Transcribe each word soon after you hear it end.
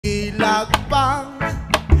ilagpang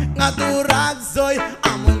nga turag zoy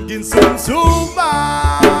among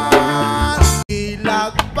ginsumsuman.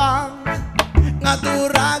 Ilagpang nga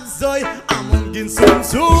turag zoy among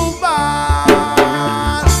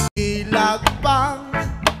ginsumsuman. Ilagpang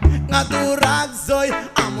nga turag zoy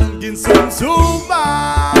among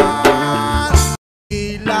ginsumsuman.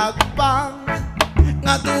 Ilagpang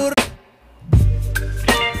nga turag.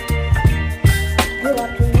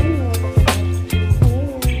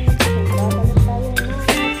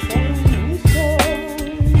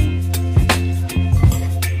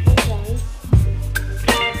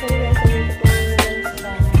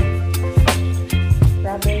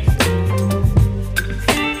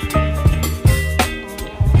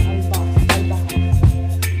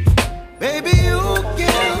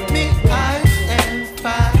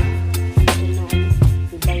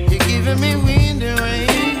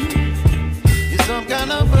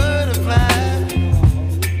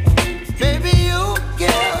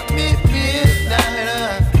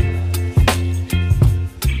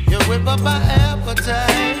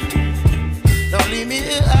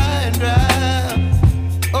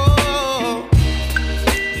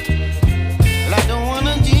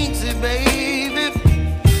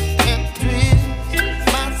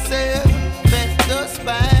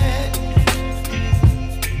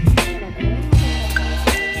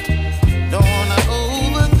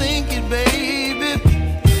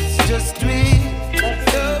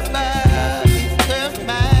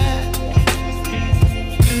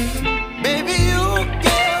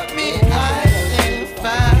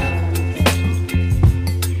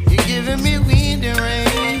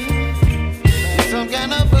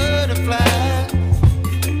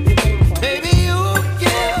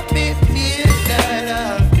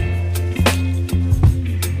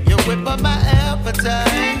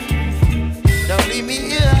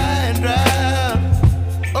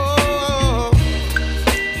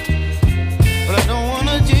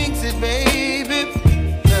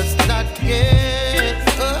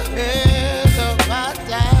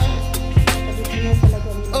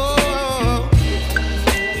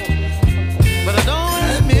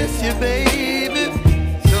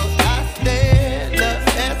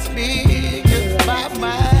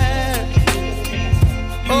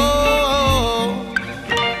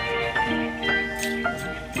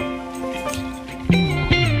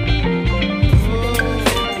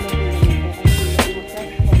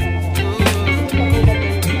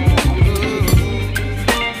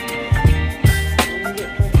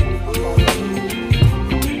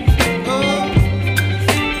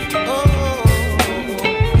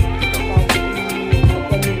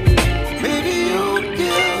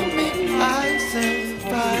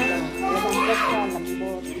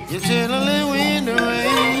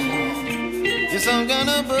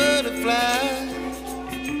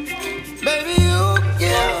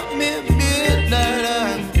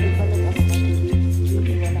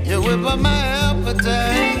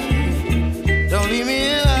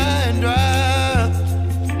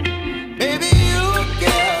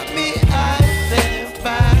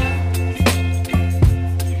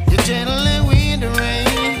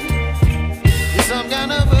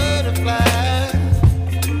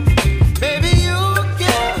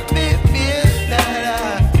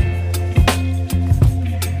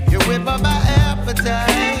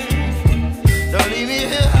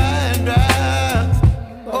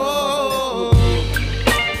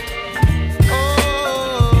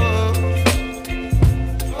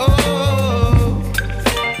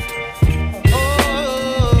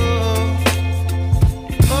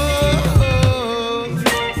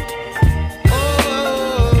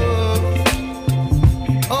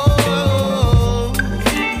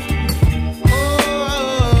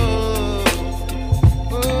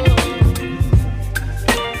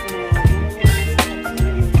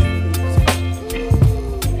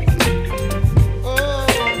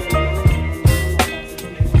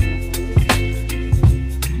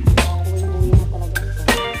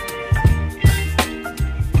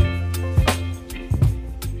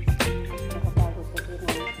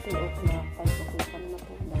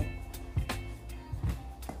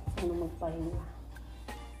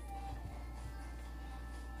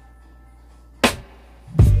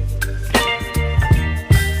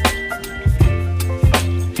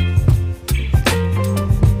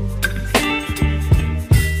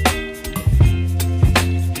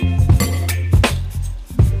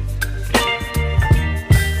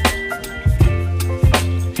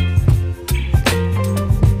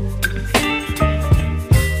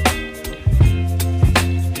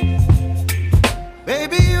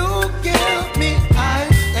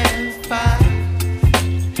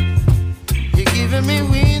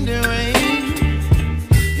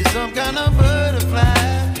 kind of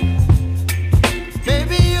butterfly.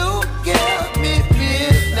 Baby, you give me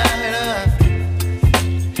midnight.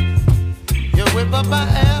 You whip up my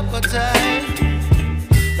appetite.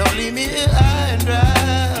 Don't leave me here high and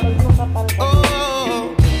dry.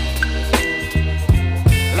 Oh,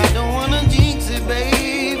 well, I don't wanna jinx it,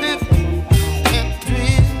 baby. Can't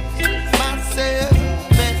twist myself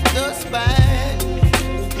at the spine.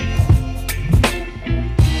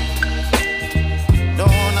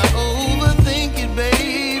 Don't wanna overthink it,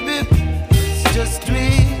 baby. It's just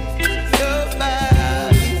twist your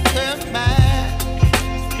body and mine.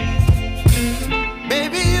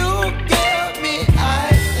 Baby, you give me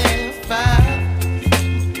ice and fire.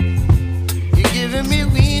 You're giving me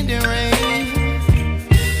wind and rain.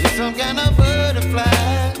 You're some kind of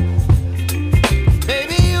butterfly.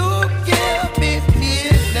 Baby, you give me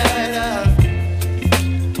midnight.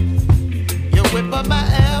 You whip up my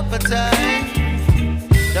appetite.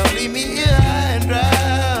 Don't leave me here high and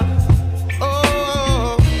dry.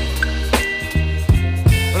 Oh,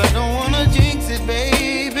 but I don't wanna jinx it,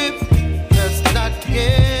 baby. Let's not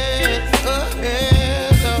get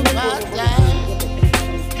ahead of my time.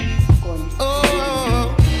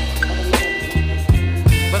 Oh,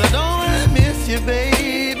 but I don't wanna miss you,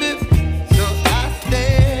 baby. So I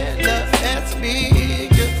stand up and speak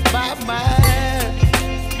just my mind.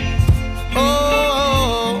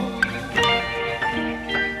 Oh.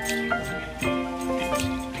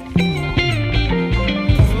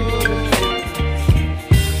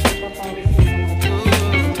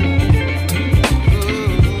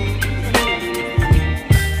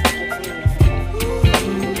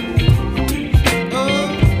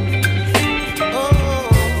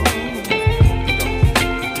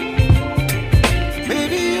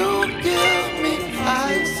 Baby, you give me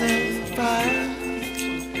ice and fire.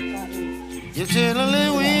 You're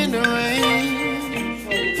chilling wind and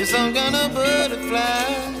rain. You're some kind of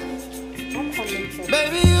butterfly.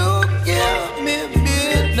 Baby, you give me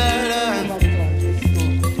midnight.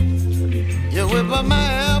 You whip up my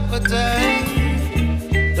appetite.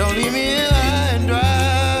 Don't leave me here high and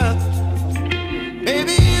dry.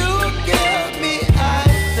 Baby, you give me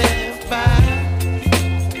ice and fire.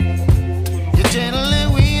 You're channeling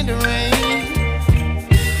wind and rain.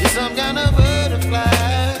 You're some kind of butterfly.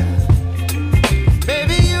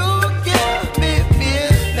 Baby, you give me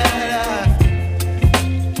midnight.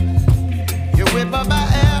 You whip up my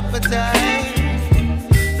appetite.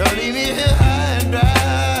 Don't leave me here high and dry.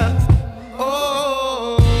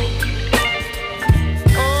 Oh,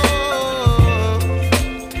 oh,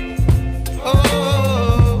 oh,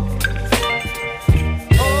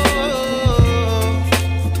 oh,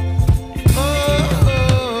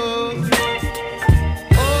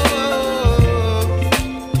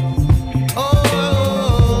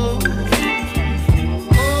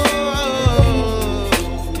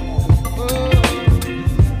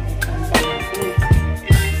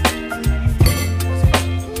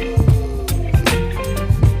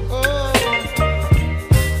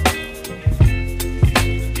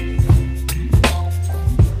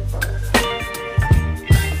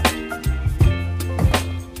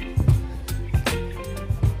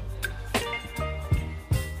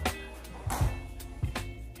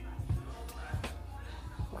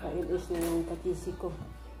 Kainis na yung tatisi ko.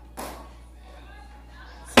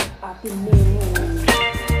 Sa ating menu.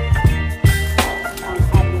 Ang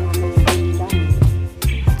ating magandang.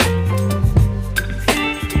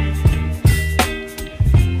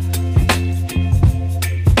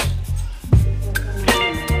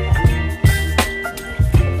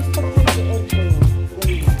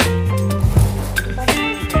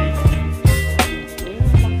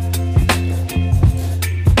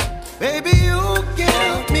 baby, you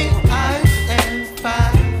give me ice and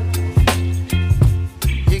fire.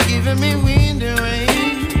 You're giving me wind and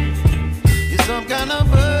rain. You're some kind of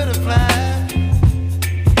butterfly.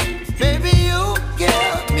 Baby, you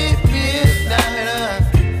give me midnight.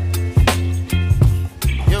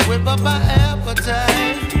 You whip up my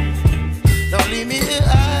appetite. Don't leave me here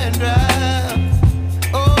high and dry.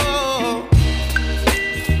 Oh,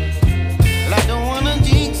 well, I don't wanna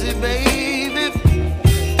jinx it, baby.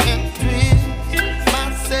 Can't twist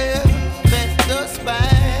myself at the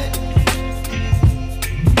spine.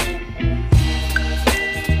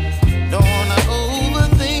 Don't wanna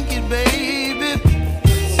overthink it, baby.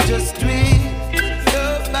 It's just twist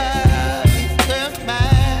your body and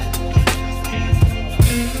mine.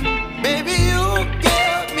 Baby,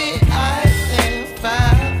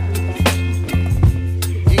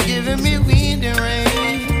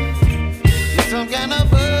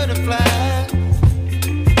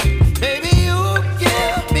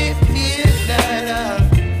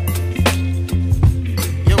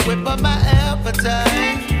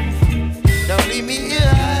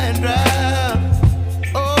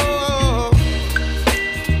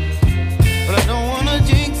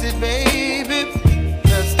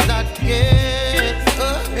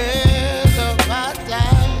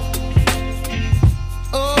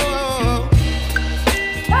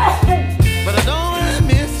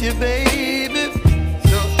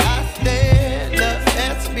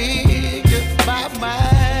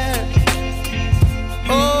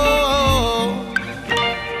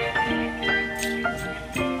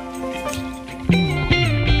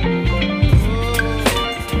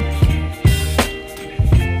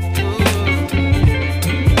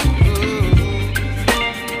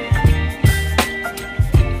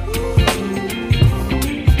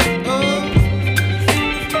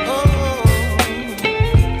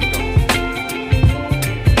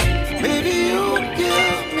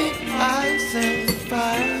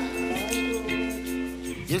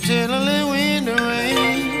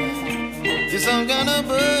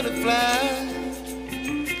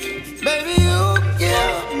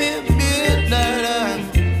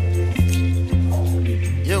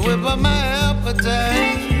 up my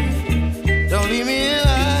appetite. Don't leave me here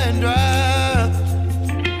high and dry.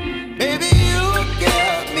 Baby, you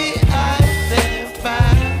give me ice and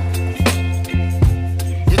fire.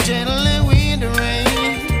 You're channeling wind and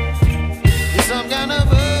rain. You're some kind of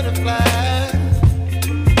butterfly.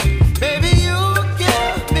 Baby, you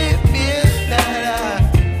give me midnight.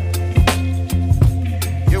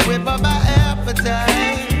 You whip up my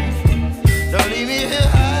appetite. Don't leave me here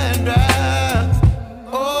high and dry.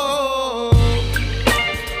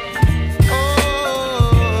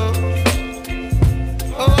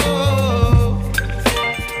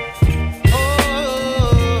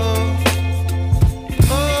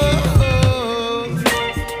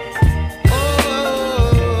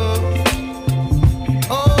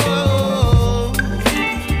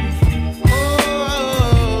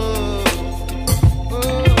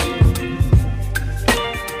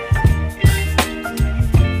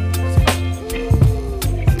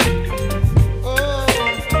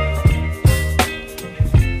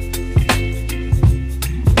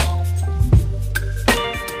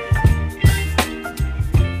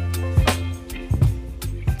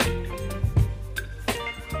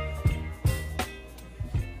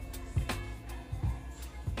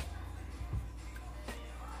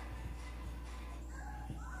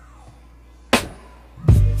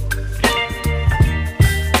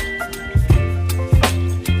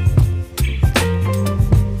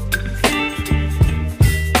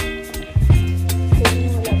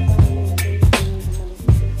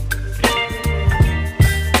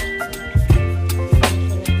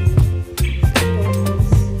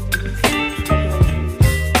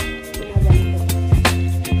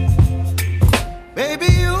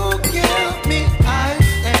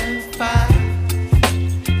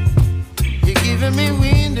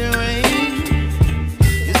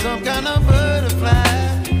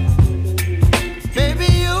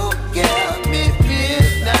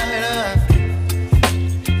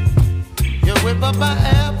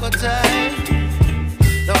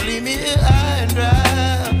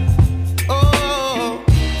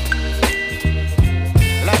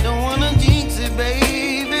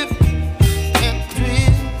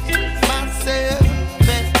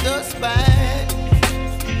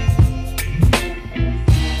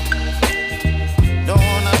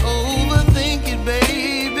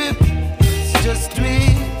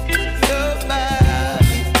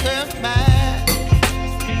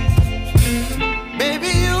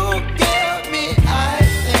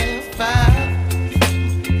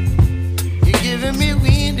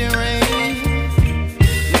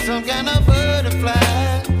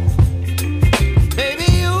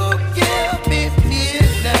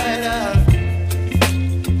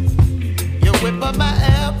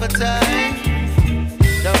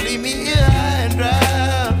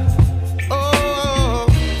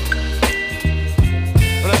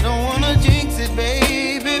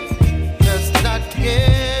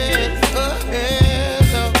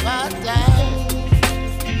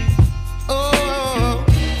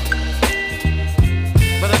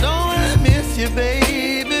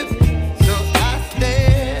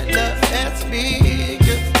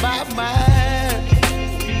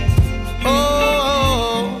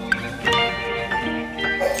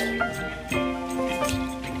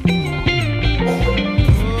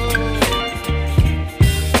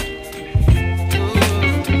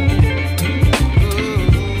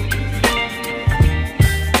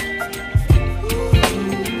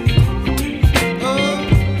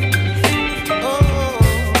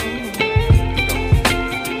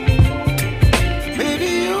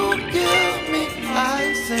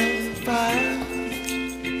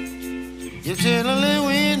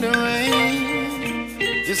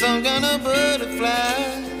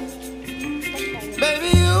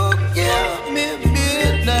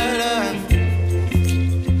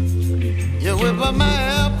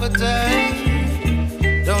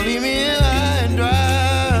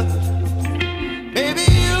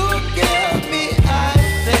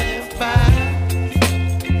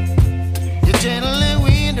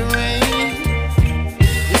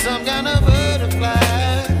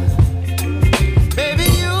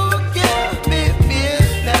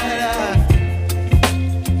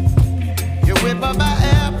 Whip up my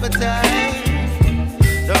appetite.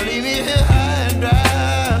 Don't leave me here.